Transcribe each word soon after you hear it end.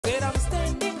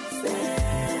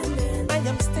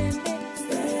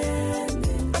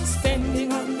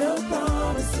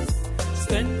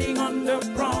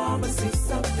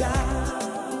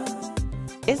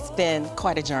been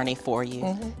quite a journey for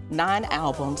you. 9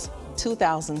 albums,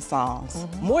 2,000 songs,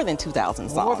 more than 2,000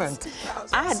 songs. More than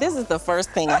 2,000 This is the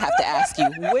first thing I have to ask you.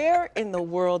 Where in the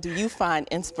world do you find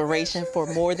inspiration for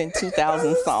more than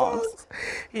 2,000 songs?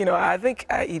 You know, I think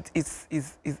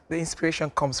the inspiration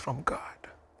comes from God.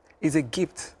 It's a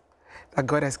gift that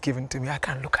God has given to me. I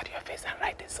can look at your face and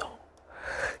write a song.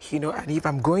 You know, and if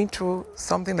I'm going through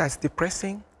something that's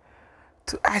depressing,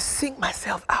 I sing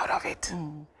myself out of it.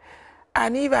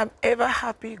 And if I'm ever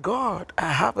happy, God,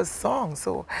 I have a song.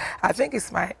 So I think it's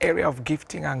my area of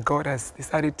gifting, and God has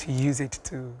decided to use it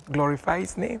to glorify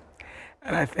His name.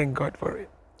 And I thank God for it.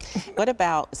 What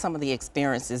about some of the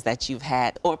experiences that you've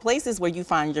had, or places where you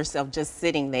find yourself just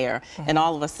sitting there and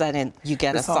all of a sudden you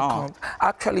get a song?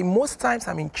 Actually, most times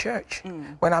I'm in church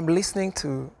when I'm listening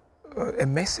to a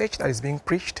message that is being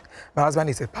preached. My husband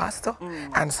is a pastor,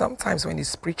 and sometimes when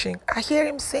he's preaching, I hear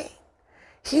him sing.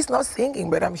 He's not singing,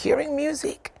 but I'm hearing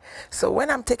music. So when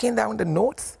I'm taking down the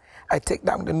notes, I take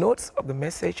down the notes of the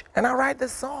message and I write the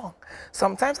song.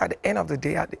 Sometimes at the end of the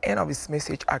day, at the end of his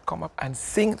message, I come up and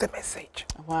sing the message.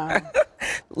 Wow.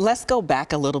 Let's go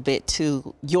back a little bit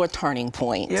to your turning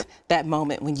point, that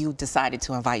moment when you decided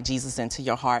to invite Jesus into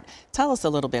your heart. Tell us a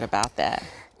little bit about that.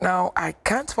 Now, I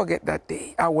can't forget that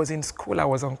day. I was in school, I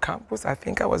was on campus. I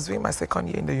think I was doing my second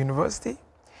year in the university.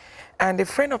 And a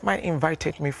friend of mine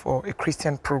invited me for a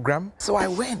Christian program. So I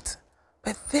went,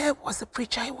 but there was a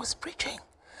preacher, he was preaching.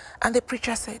 And the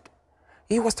preacher said,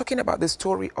 he was talking about the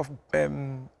story of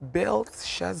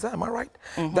Belshazzar, am I right?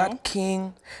 That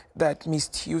king that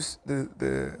misused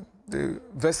the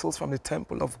vessels from the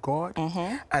temple of God.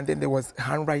 And then there was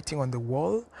handwriting on the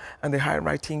wall, and the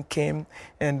handwriting came,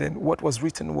 and then what was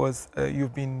written was,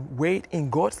 you've been weighed in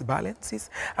God's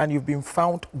balances, and you've been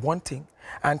found wanting.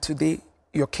 And today,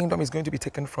 your kingdom is going to be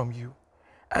taken from you.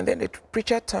 And then the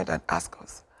preacher turned and asked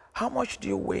us, how much do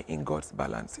you weigh in God's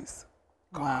balances?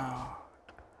 Wow.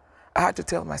 I had to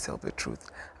tell myself the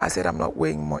truth. I said, I'm not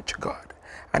weighing much, God.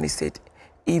 And he said,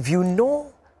 if you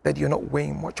know that you're not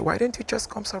weighing much, why don't you just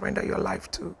come surrender your life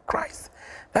to Christ?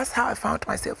 That's how I found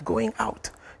myself going out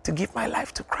to give my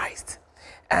life to Christ.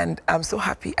 And I'm so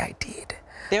happy I did.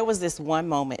 There was this one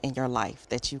moment in your life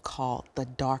that you called the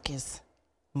darkest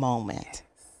moment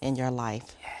in your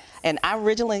life. And I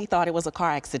originally thought it was a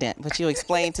car accident, but you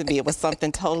explained to me it was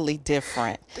something totally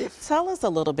different. Tell us a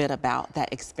little bit about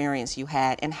that experience you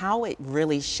had and how it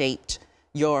really shaped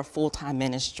your full-time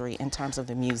ministry in terms of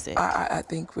the music. I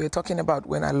think we're talking about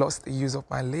when I lost the use of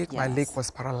my leg. My leg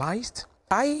was paralyzed.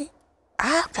 I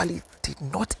actually did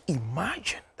not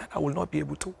imagine that I will not be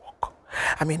able to walk.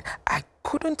 I mean, I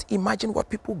couldn't imagine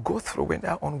what people go through when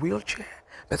they're on wheelchair.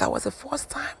 But that was the first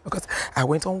time, because I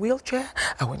went on wheelchair,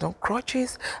 I went on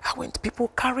crutches, I went people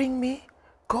carrying me.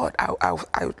 God,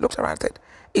 I looked around and said,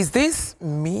 is this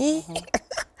me?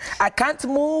 I can't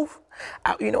move.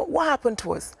 You know, what happened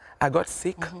was I got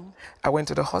sick. I went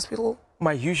to the hospital,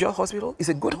 my usual hospital. It's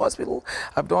a good hospital.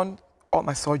 I've done all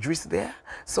my surgeries there.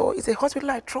 So it's a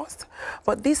hospital I trust.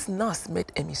 But this nurse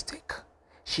made a mistake.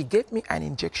 She gave me an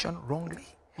injection wrongly,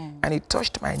 and it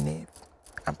touched my nerve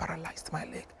and paralyzed my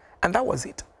leg. And that was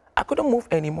it. I couldn't move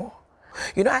anymore.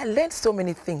 You know, I learned so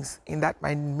many things in that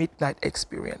my midnight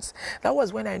experience. That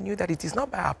was when I knew that it is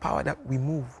not by our power that we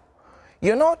move.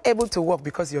 You're not able to walk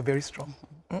because you're very strong.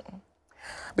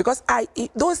 Because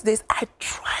those days, I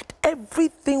tried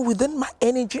everything within my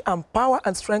energy and power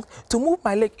and strength to move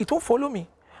my leg. It won't follow me.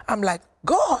 I'm like,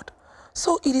 God,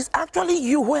 so it is actually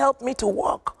you who helped me to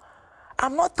walk.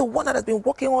 I'm not the one that has been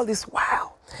walking all this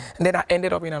while. And then I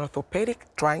ended up in an orthopedic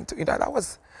trying to, you know, that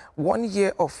was 1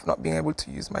 year of not being able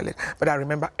to use my leg. But I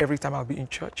remember every time I'll be in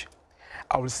church,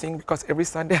 I will sing, because every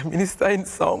Sunday I minister in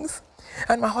songs.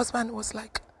 And my husband was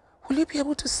like, will you be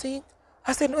able to sing?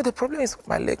 I said, no, the problem is with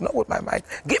my leg, not with my mind.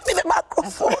 Give me the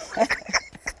microphone.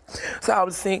 So I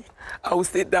would sing, I would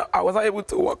sit down. I was not able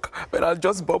to walk, but I'll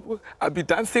just bubble. I'll be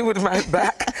dancing with my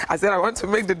back. I said, I want to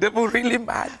make the devil really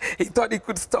mad. He thought he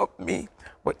could stop me,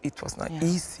 but it was not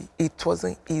easy. It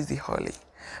wasn't easy, Holly.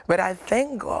 But I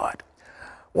thank God.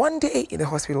 One day in the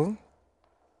hospital,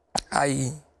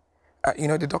 you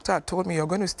know, the doctor had told me, you're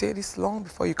going to stay this long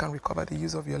before you can recover the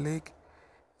use of your leg.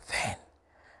 Then,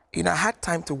 you know, I had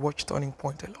time to watch Turning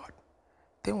Point a lot.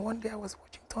 Then one day I was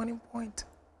watching Turning Point.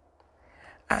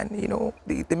 And, you know,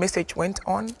 the message went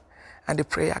on and the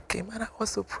prayer came. And I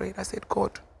also prayed. I said,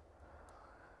 God,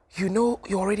 you know,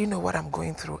 you already know what I'm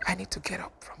going through. I need to get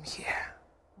up from here.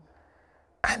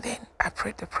 And then I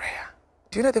prayed the prayer.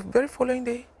 Do you know, the very following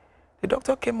day, the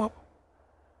doctor came up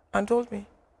and told me,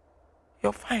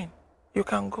 you're fine. You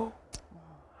can go.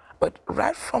 But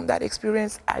right from that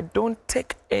experience, I don't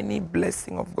take any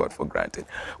blessing of God for granted.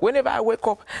 Whenever I wake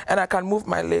up and I can move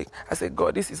my leg, I say,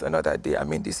 God, this is another day. I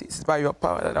mean, this is by your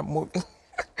power that I'm moving.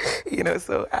 You know,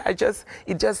 so it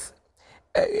just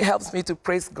helps me to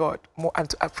praise God more and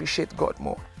to appreciate God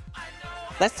more.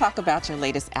 Let's talk about your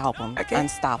latest album, okay.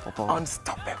 Unstoppable.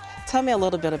 Unstoppable. Tell me a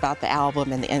little bit about the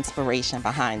album and the inspiration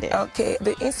behind it. Okay,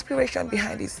 the inspiration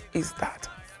behind it is that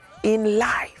in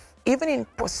life, even in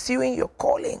pursuing your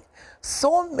calling,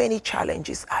 so many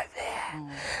challenges are there.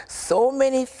 So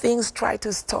many things try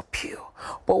to stop you.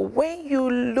 But when you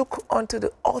look unto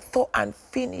the author and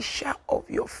finisher of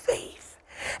your faith,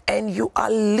 and you are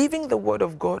living the word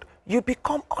of God, you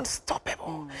become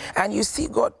unstoppable. And you see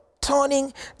God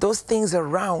turning those things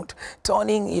around,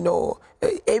 turning, you know,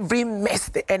 every mess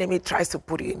the enemy tries to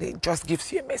put in, it just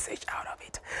gives you a message out of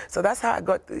it. So that's how I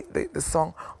got the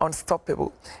song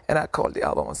Unstoppable, and I called the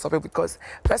album Unstoppable because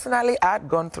personally I had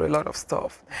gone through a lot of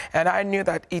stuff, and I knew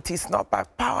that it is not by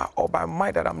power or by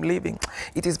might that I'm living,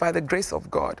 it is by the grace of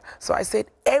God. So I said,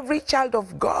 every child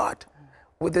of God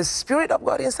with the Spirit of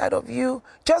God inside of you,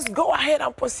 just go ahead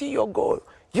and pursue your goal.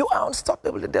 You are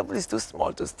unstoppable. The devil is too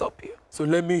small to stop you. So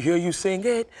let me hear you sing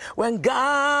it. When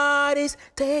God is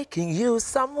taking you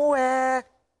somewhere,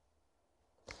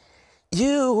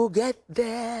 you get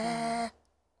there.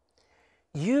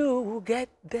 You get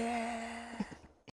there.